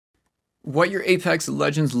What your Apex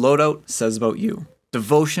Legends loadout says about you.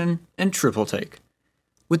 Devotion and triple take.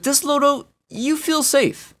 With this loadout, you feel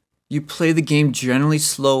safe. You play the game generally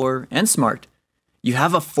slower and smart. You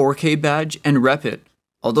have a 4K badge and rep it,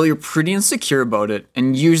 although you're pretty insecure about it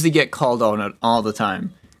and usually get called out on it all the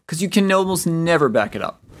time, because you can almost never back it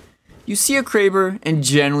up. You see a Kraber and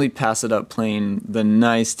generally pass it up playing the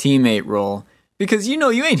nice teammate role, because you know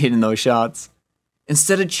you ain't hitting those shots.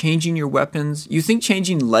 Instead of changing your weapons, you think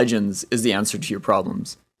changing Legends is the answer to your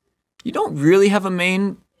problems. You don't really have a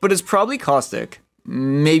main, but it's probably Caustic,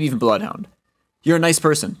 maybe even Bloodhound. You're a nice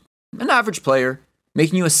person, an average player,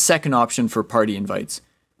 making you a second option for party invites.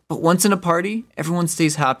 But once in a party, everyone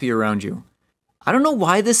stays happy around you. I don't know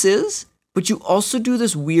why this is, but you also do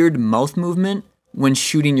this weird mouth movement when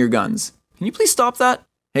shooting your guns. Can you please stop that?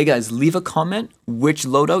 Hey guys, leave a comment which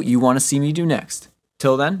loadout you want to see me do next.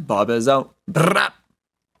 Till then, Bob is out. Brrrap.